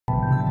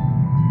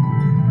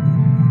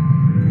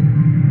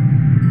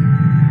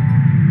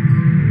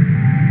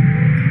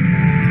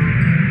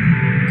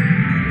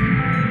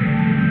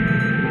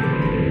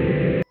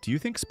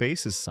think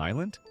space is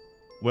silent?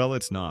 Well,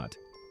 it's not.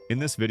 In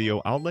this video,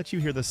 I'll let you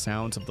hear the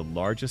sounds of the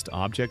largest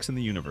objects in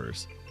the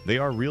universe. They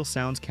are real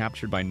sounds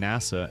captured by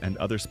NASA and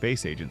other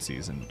space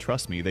agencies, and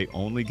trust me, they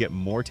only get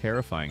more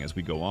terrifying as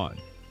we go on.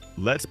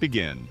 Let's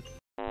begin.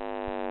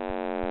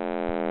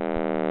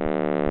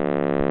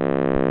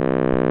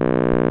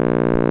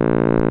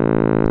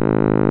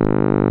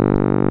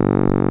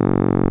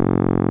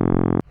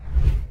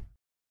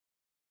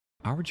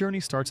 Our journey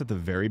starts at the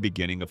very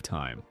beginning of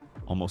time,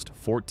 almost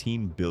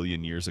 14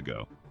 billion years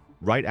ago.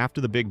 Right after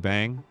the Big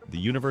Bang, the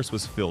universe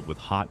was filled with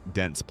hot,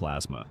 dense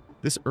plasma.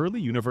 This early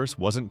universe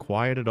wasn't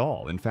quiet at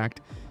all. In fact,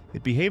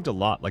 it behaved a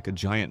lot like a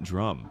giant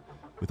drum,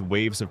 with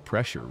waves of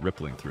pressure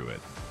rippling through it.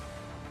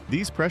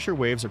 These pressure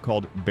waves are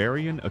called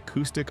baryon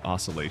acoustic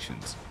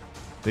oscillations.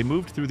 They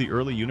moved through the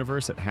early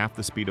universe at half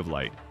the speed of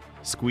light,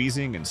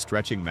 squeezing and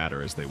stretching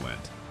matter as they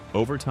went.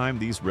 Over time,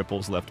 these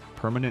ripples left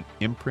permanent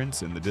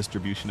imprints in the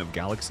distribution of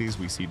galaxies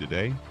we see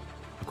today.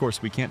 Of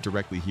course, we can't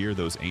directly hear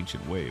those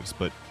ancient waves,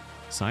 but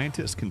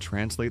scientists can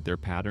translate their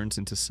patterns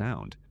into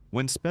sound.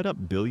 When sped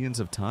up billions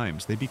of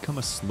times, they become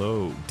a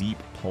slow, deep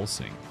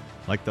pulsing,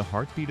 like the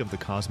heartbeat of the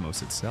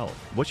cosmos itself.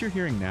 What you're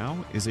hearing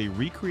now is a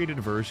recreated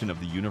version of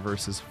the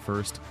universe's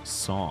first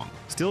song,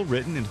 still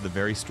written into the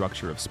very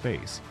structure of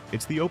space.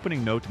 It's the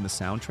opening note in the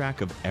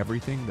soundtrack of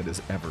everything that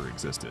has ever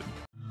existed.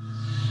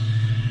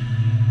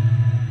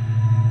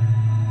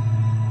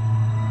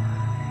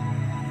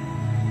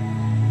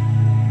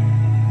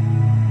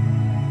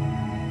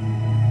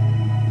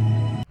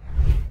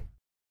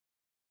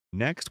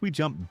 Next, we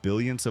jump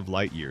billions of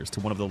light years to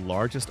one of the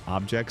largest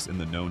objects in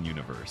the known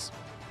universe,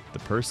 the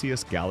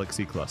Perseus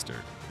Galaxy Cluster.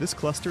 This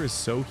cluster is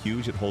so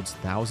huge it holds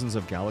thousands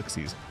of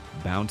galaxies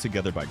bound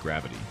together by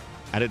gravity.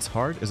 At its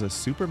heart is a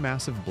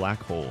supermassive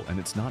black hole, and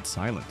it's not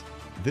silent.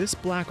 This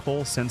black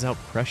hole sends out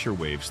pressure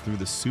waves through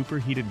the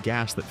superheated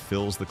gas that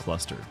fills the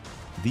cluster.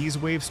 These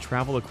waves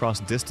travel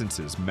across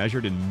distances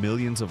measured in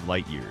millions of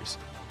light years.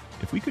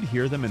 If we could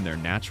hear them in their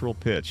natural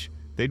pitch,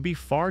 they'd be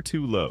far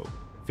too low.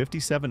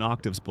 57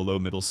 octaves below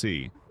middle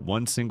C.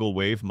 One single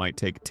wave might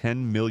take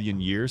 10 million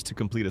years to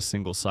complete a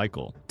single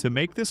cycle. To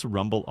make this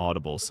rumble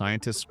audible,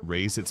 scientists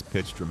raise its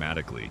pitch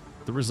dramatically.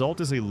 The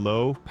result is a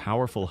low,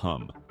 powerful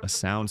hum, a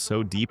sound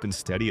so deep and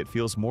steady it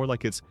feels more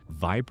like it's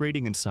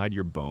vibrating inside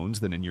your bones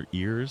than in your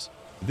ears.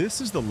 This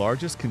is the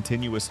largest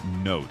continuous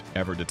note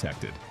ever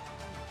detected.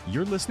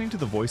 You're listening to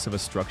the voice of a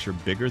structure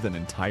bigger than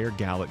entire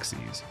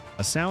galaxies,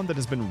 a sound that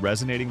has been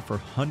resonating for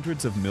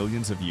hundreds of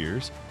millions of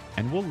years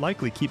and will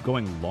likely keep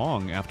going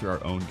long after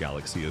our own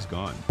galaxy is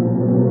gone.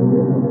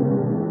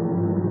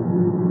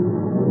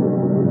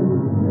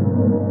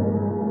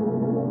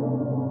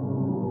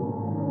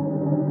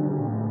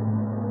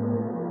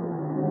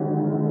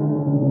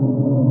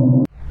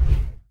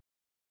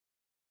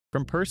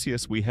 From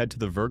Perseus, we head to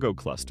the Virgo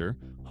cluster,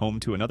 home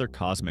to another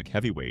cosmic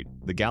heavyweight,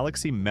 the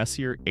galaxy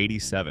Messier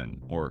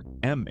 87, or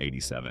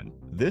M87.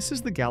 This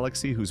is the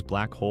galaxy whose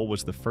black hole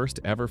was the first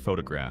ever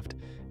photographed,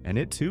 and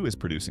it too is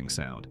producing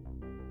sound.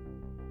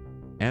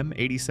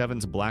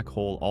 M87's black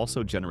hole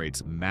also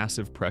generates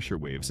massive pressure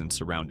waves in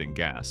surrounding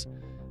gas,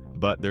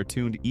 but they're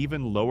tuned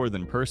even lower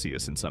than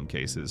Perseus in some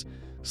cases,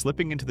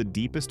 slipping into the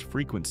deepest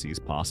frequencies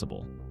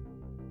possible.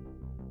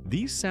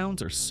 These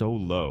sounds are so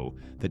low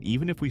that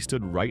even if we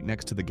stood right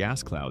next to the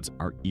gas clouds,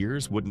 our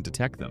ears wouldn't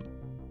detect them.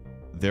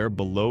 They're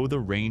below the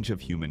range of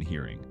human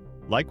hearing.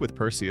 Like with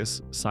Perseus,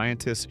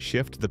 scientists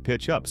shift the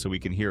pitch up so we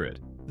can hear it.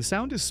 The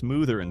sound is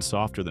smoother and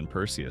softer than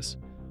Perseus,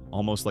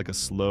 almost like a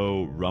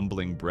slow,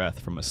 rumbling breath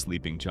from a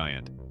sleeping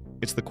giant.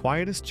 It's the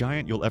quietest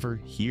giant you'll ever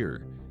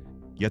hear,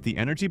 yet the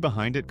energy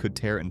behind it could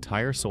tear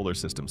entire solar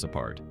systems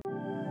apart.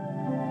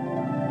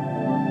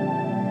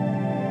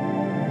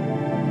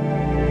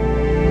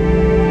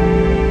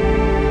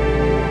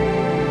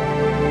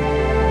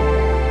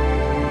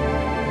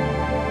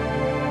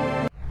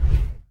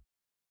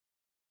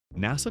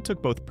 NASA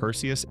took both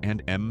Perseus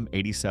and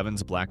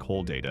M87's black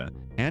hole data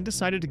and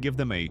decided to give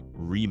them a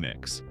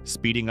remix,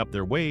 speeding up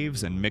their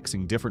waves and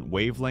mixing different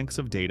wavelengths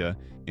of data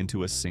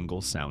into a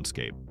single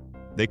soundscape.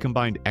 They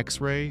combined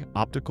X-ray,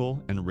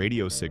 optical, and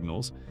radio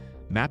signals,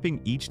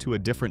 mapping each to a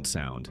different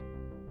sound.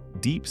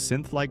 Deep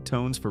synth-like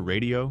tones for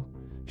radio,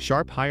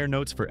 sharp higher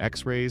notes for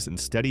X-rays, and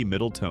steady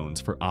middle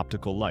tones for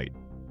optical light.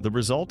 The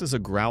result is a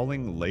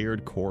growling,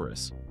 layered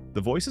chorus,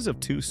 the voices of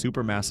two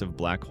supermassive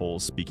black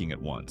holes speaking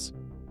at once.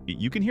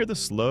 You can hear the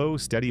slow,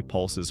 steady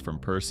pulses from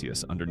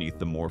Perseus underneath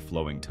the more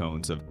flowing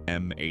tones of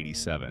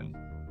M87.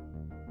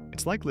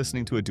 It's like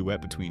listening to a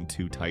duet between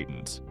two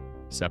titans,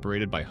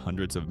 separated by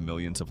hundreds of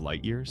millions of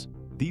light years.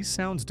 These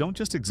sounds don't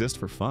just exist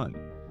for fun.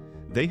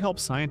 They help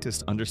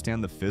scientists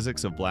understand the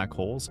physics of black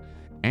holes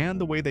and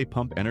the way they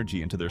pump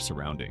energy into their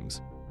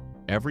surroundings.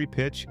 Every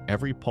pitch,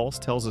 every pulse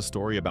tells a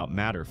story about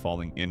matter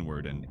falling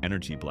inward and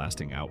energy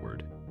blasting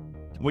outward.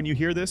 When you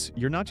hear this,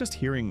 you're not just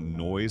hearing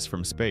noise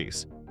from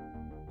space.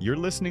 You're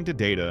listening to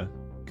data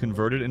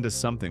converted into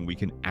something we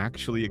can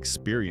actually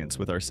experience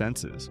with our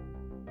senses.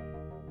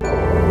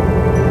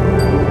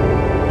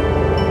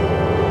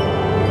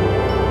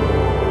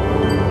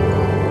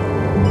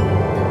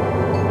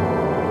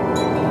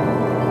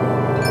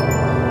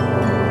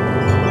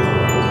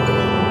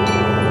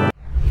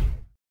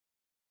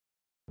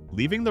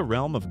 Leaving the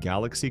realm of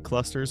galaxy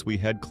clusters, we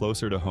head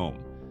closer to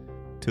home,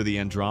 to the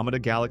Andromeda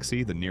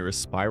Galaxy, the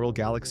nearest spiral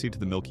galaxy to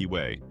the Milky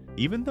Way.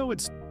 Even though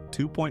it's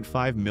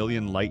 2.5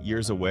 million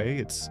light-years away,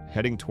 it's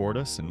heading toward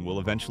us and will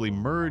eventually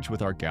merge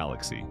with our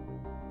galaxy.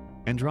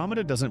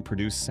 Andromeda doesn't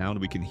produce sound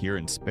we can hear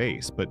in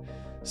space, but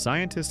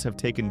scientists have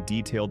taken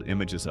detailed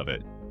images of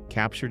it,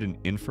 captured in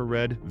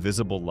infrared,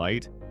 visible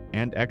light,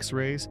 and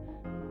X-rays,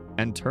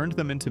 and turned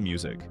them into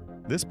music.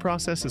 This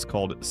process is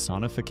called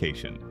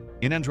sonification.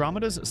 In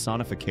Andromeda's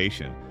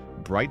sonification,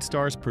 bright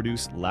stars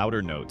produce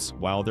louder notes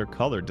while their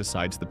color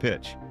decides the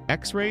pitch.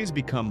 X-rays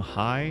become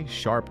high,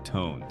 sharp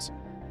tones.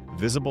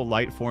 Visible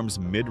light forms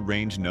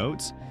mid-range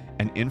notes,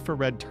 and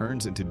infrared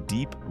turns into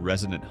deep,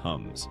 resonant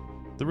hums.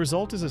 The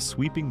result is a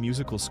sweeping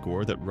musical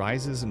score that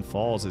rises and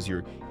falls as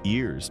your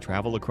ears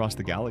travel across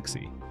the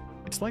galaxy.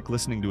 It's like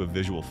listening to a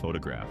visual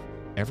photograph.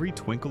 Every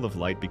twinkle of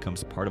light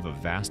becomes part of a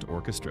vast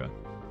orchestra.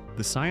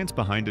 The science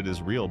behind it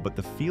is real, but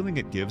the feeling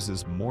it gives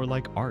is more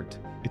like art.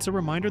 It's a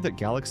reminder that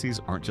galaxies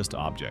aren't just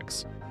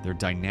objects. They're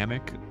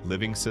dynamic,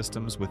 living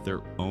systems with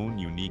their own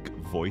unique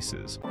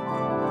voices.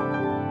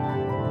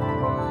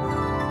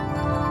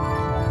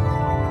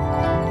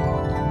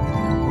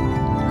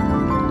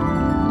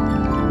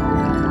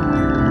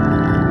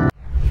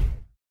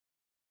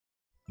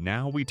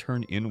 Now we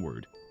turn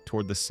inward,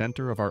 toward the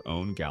center of our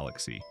own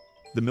galaxy.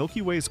 The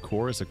Milky Way's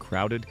core is a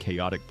crowded,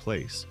 chaotic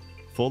place,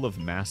 full of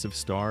massive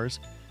stars,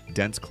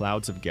 dense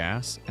clouds of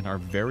gas, and our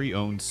very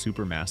own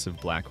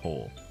supermassive black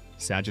hole,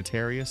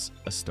 Sagittarius,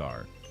 a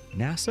star.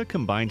 NASA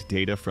combined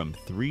data from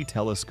 3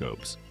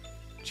 telescopes,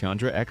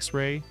 Chandra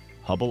X-ray,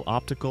 Hubble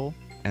Optical,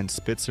 and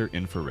Spitzer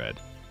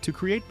Infrared, to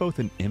create both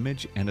an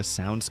image and a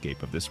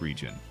soundscape of this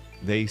region.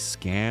 They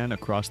scan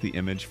across the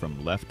image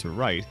from left to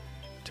right,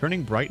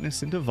 turning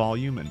brightness into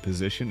volume and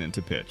position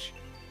into pitch.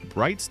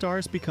 Bright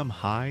stars become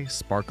high,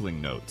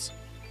 sparkling notes.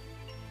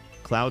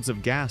 Clouds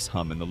of gas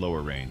hum in the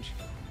lower range.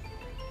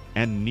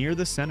 And near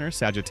the center,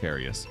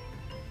 Sagittarius,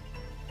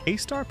 a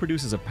star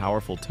produces a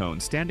powerful tone,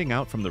 standing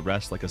out from the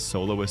rest like a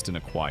soloist in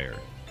a choir.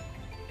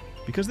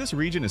 Because this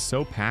region is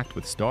so packed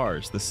with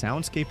stars, the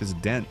soundscape is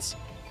dense,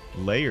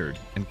 layered,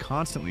 and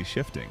constantly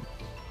shifting.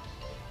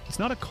 It's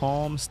not a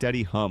calm,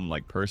 steady hum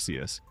like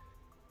Perseus.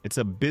 It's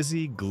a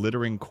busy,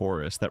 glittering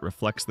chorus that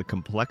reflects the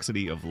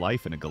complexity of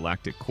life in a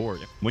galactic core.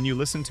 When you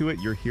listen to it,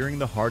 you're hearing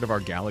the heart of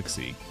our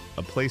galaxy,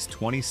 a place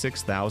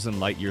 26,000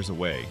 light-years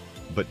away,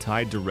 but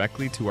tied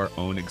directly to our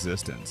own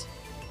existence.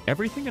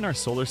 Everything in our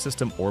solar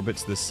system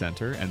orbits this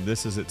center, and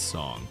this is its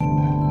song.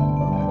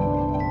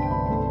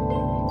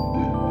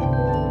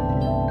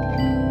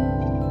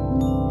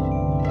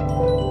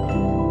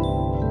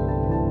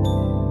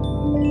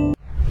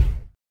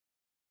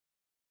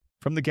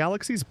 From the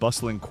galaxy's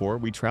bustling core,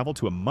 we travel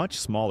to a much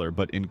smaller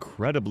but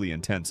incredibly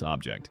intense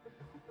object,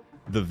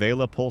 the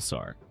Vela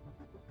pulsar.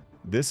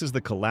 This is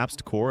the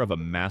collapsed core of a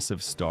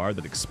massive star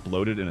that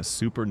exploded in a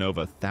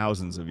supernova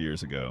thousands of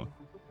years ago.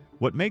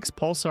 What makes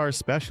pulsars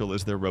special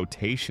is their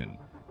rotation.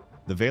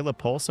 The Vela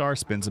pulsar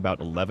spins about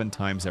 11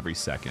 times every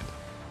second,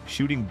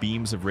 shooting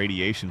beams of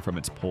radiation from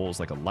its poles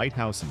like a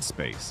lighthouse in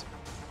space.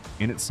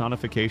 In its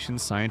sonification,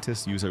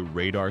 scientists use a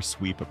radar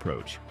sweep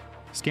approach,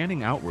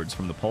 scanning outwards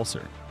from the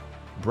pulsar.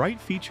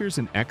 Bright features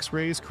in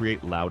X-rays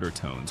create louder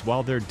tones,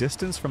 while their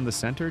distance from the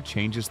center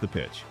changes the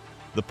pitch.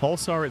 The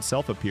pulsar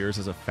itself appears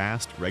as a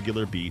fast,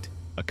 regular beat,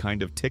 a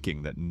kind of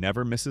ticking that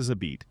never misses a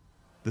beat.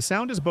 The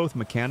sound is both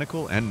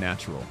mechanical and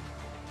natural,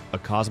 a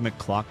cosmic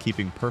clock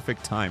keeping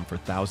perfect time for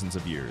thousands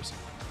of years.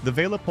 The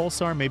Vela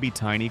pulsar may be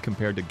tiny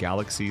compared to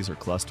galaxies or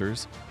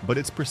clusters, but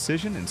its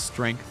precision and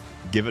strength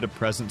give it a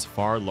presence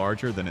far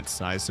larger than its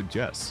size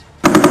suggests.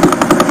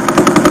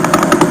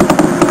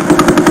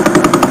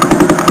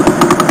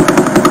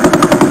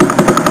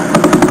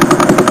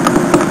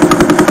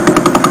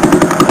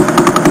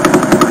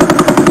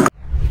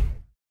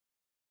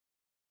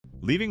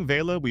 Leaving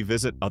Vela, we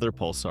visit other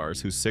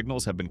pulsars whose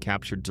signals have been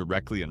captured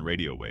directly in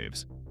radio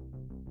waves.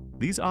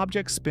 These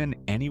objects spin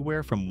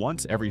anywhere from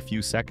once every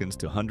few seconds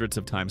to hundreds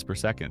of times per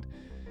second,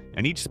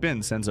 and each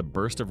spin sends a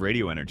burst of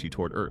radio energy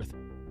toward Earth.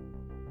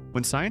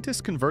 When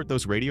scientists convert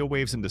those radio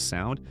waves into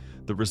sound,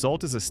 the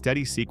result is a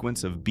steady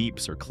sequence of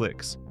beeps or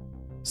clicks.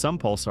 Some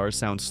pulsars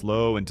sound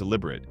slow and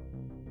deliberate.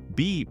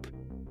 Beep,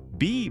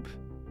 beep,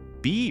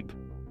 beep.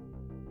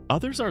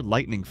 Others are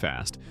lightning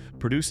fast,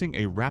 producing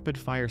a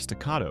rapid-fire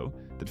staccato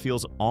that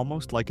feels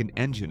almost like an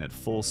engine at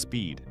full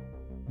speed.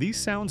 These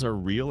sounds are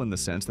real in the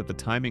sense that the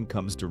timing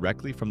comes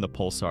directly from the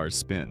pulsar's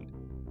spin.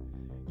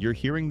 You're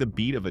hearing the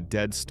beat of a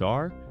dead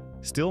star,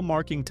 still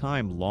marking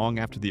time long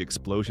after the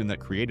explosion that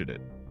created it.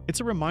 It's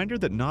a reminder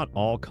that not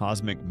all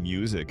cosmic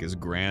music is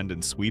grand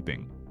and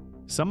sweeping.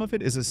 Some of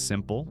it is as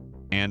simple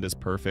and as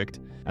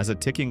perfect as a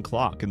ticking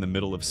clock in the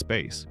middle of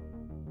space.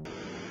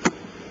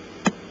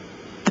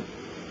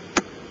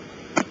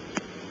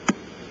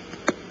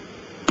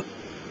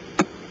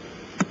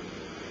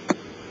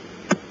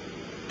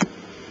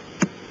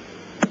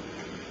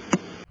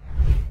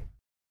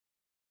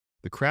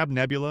 The Crab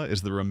Nebula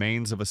is the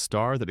remains of a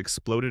star that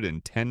exploded in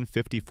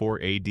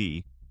 1054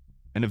 AD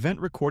an event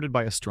recorded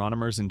by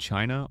astronomers in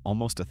China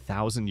almost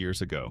 1,000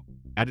 years ago.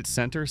 At its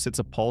center sits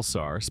a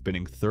pulsar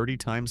spinning 30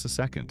 times a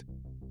second.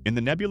 In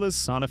the nebula's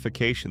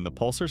sonification, the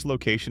pulsar's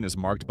location is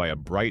marked by a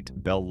bright,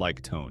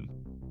 bell-like tone.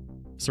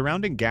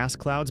 Surrounding gas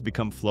clouds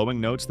become flowing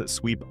notes that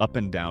sweep up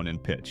and down in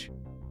pitch.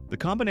 The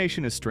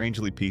combination is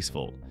strangely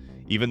peaceful,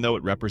 even though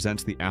it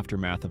represents the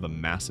aftermath of a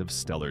massive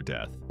stellar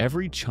death.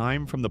 Every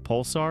chime from the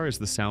pulsar is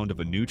the sound of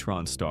a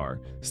neutron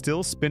star,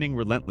 still spinning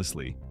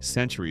relentlessly,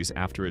 centuries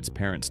after its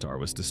parent star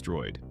was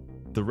destroyed.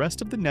 The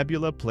rest of the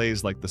nebula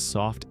plays like the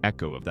soft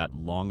echo of that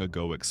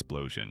long-ago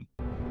explosion.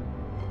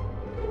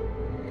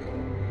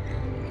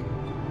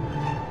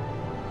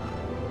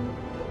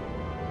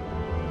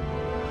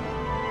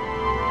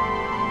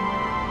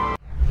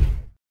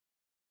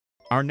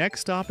 Our next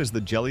stop is the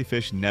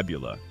Jellyfish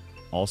Nebula,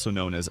 also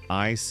known as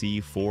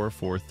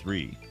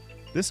IC443.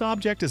 This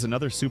object is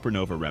another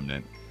supernova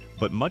remnant,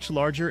 but much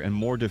larger and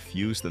more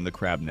diffuse than the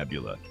Crab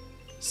Nebula.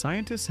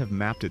 Scientists have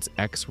mapped its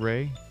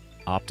X-ray,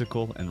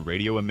 optical, and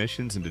radio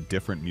emissions into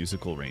different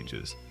musical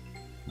ranges.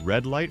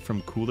 Red light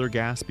from cooler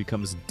gas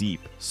becomes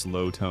deep,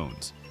 slow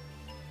tones.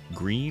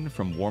 Green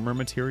from warmer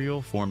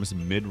material forms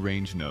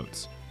mid-range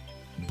notes.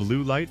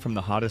 Blue light from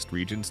the hottest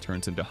regions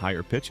turns into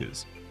higher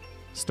pitches.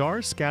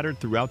 Stars scattered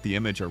throughout the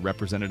image are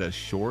represented as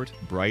short,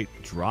 bright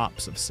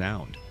drops of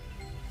sound,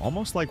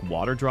 almost like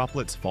water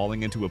droplets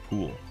falling into a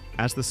pool.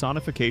 As the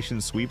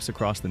sonification sweeps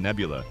across the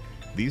nebula,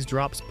 these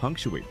drops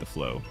punctuate the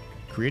flow,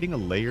 creating a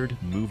layered,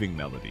 moving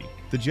melody.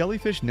 The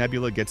Jellyfish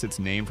Nebula gets its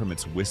name from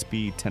its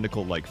wispy,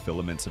 tentacle-like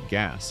filaments of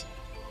gas,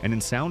 and in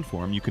sound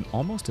form you can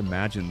almost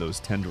imagine those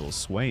tendrils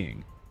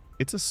swaying.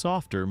 It's a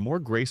softer, more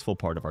graceful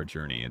part of our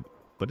journey,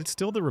 but it's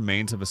still the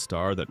remains of a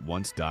star that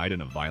once died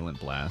in a violent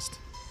blast.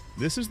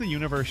 This is the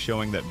universe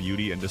showing that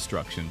beauty and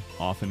destruction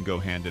often go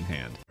hand in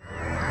hand.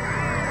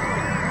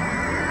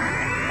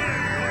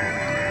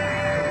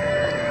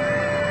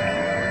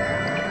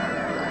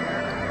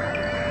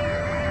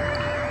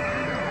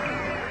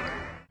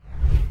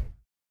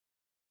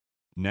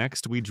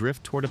 Next, we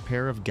drift toward a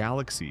pair of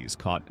galaxies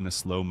caught in a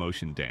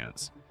slow-motion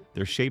dance,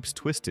 their shapes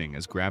twisting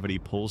as gravity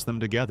pulls them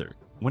together.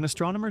 When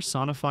astronomers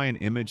sonify an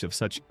image of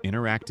such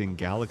interacting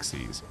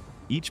galaxies,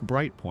 each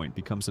bright point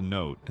becomes a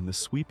note, and the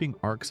sweeping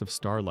arcs of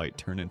starlight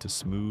turn into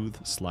smooth,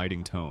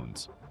 sliding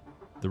tones.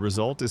 The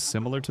result is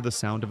similar to the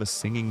sound of a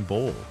singing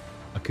bowl,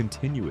 a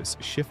continuous,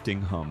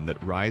 shifting hum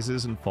that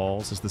rises and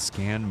falls as the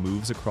scan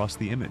moves across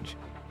the image.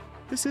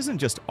 This isn't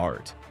just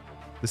art.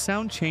 The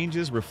sound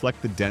changes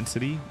reflect the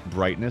density,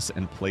 brightness,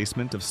 and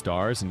placement of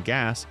stars and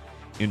gas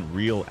in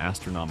real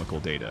astronomical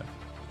data.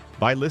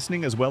 By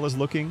listening as well as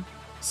looking,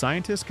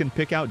 scientists can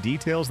pick out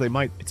details they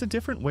might. It's a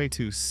different way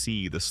to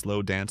see the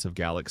slow dance of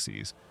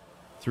galaxies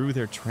through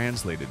their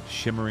translated,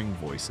 shimmering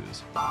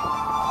voices.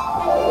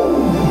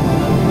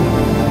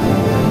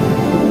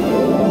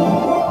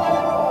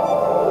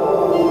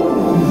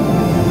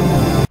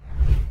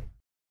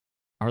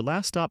 Our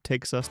last stop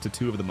takes us to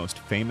two of the most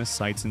famous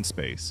sights in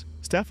space.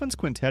 Stephan's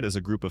quintet is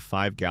a group of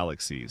 5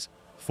 galaxies,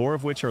 4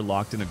 of which are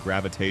locked in a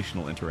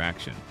gravitational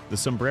interaction. The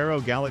Sombrero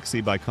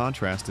Galaxy, by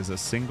contrast, is a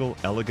single,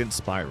 elegant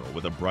spiral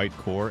with a bright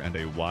core and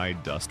a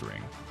wide dust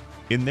ring.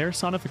 In their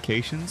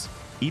sonifications,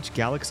 each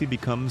galaxy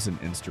becomes an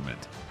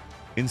instrument.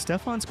 In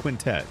Stephan's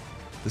quintet,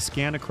 the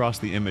scan across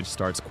the image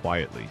starts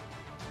quietly.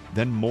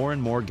 Then more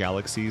and more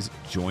galaxies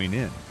join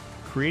in,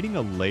 creating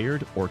a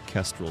layered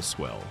orchestral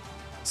swell.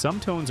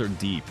 Some tones are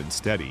deep and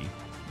steady,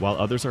 while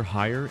others are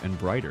higher and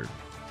brighter,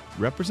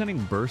 representing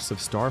bursts of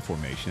star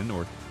formation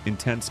or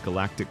intense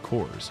galactic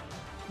cores.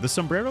 The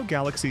Sombrero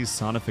Galaxy's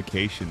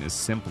sonification is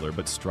simpler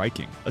but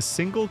striking, a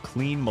single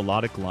clean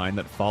melodic line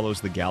that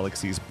follows the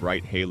galaxy's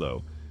bright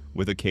halo,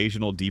 with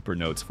occasional deeper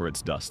notes for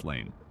its dust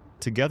lane.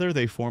 Together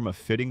they form a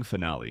fitting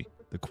finale,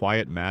 the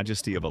quiet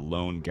majesty of a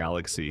lone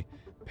galaxy,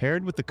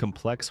 paired with the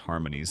complex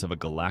harmonies of a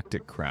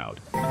galactic crowd.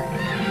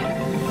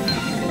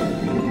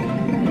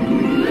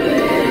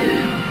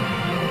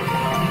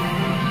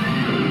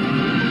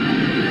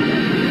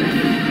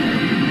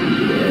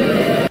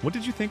 What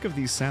did you think of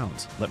these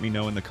sounds? Let me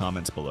know in the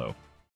comments below.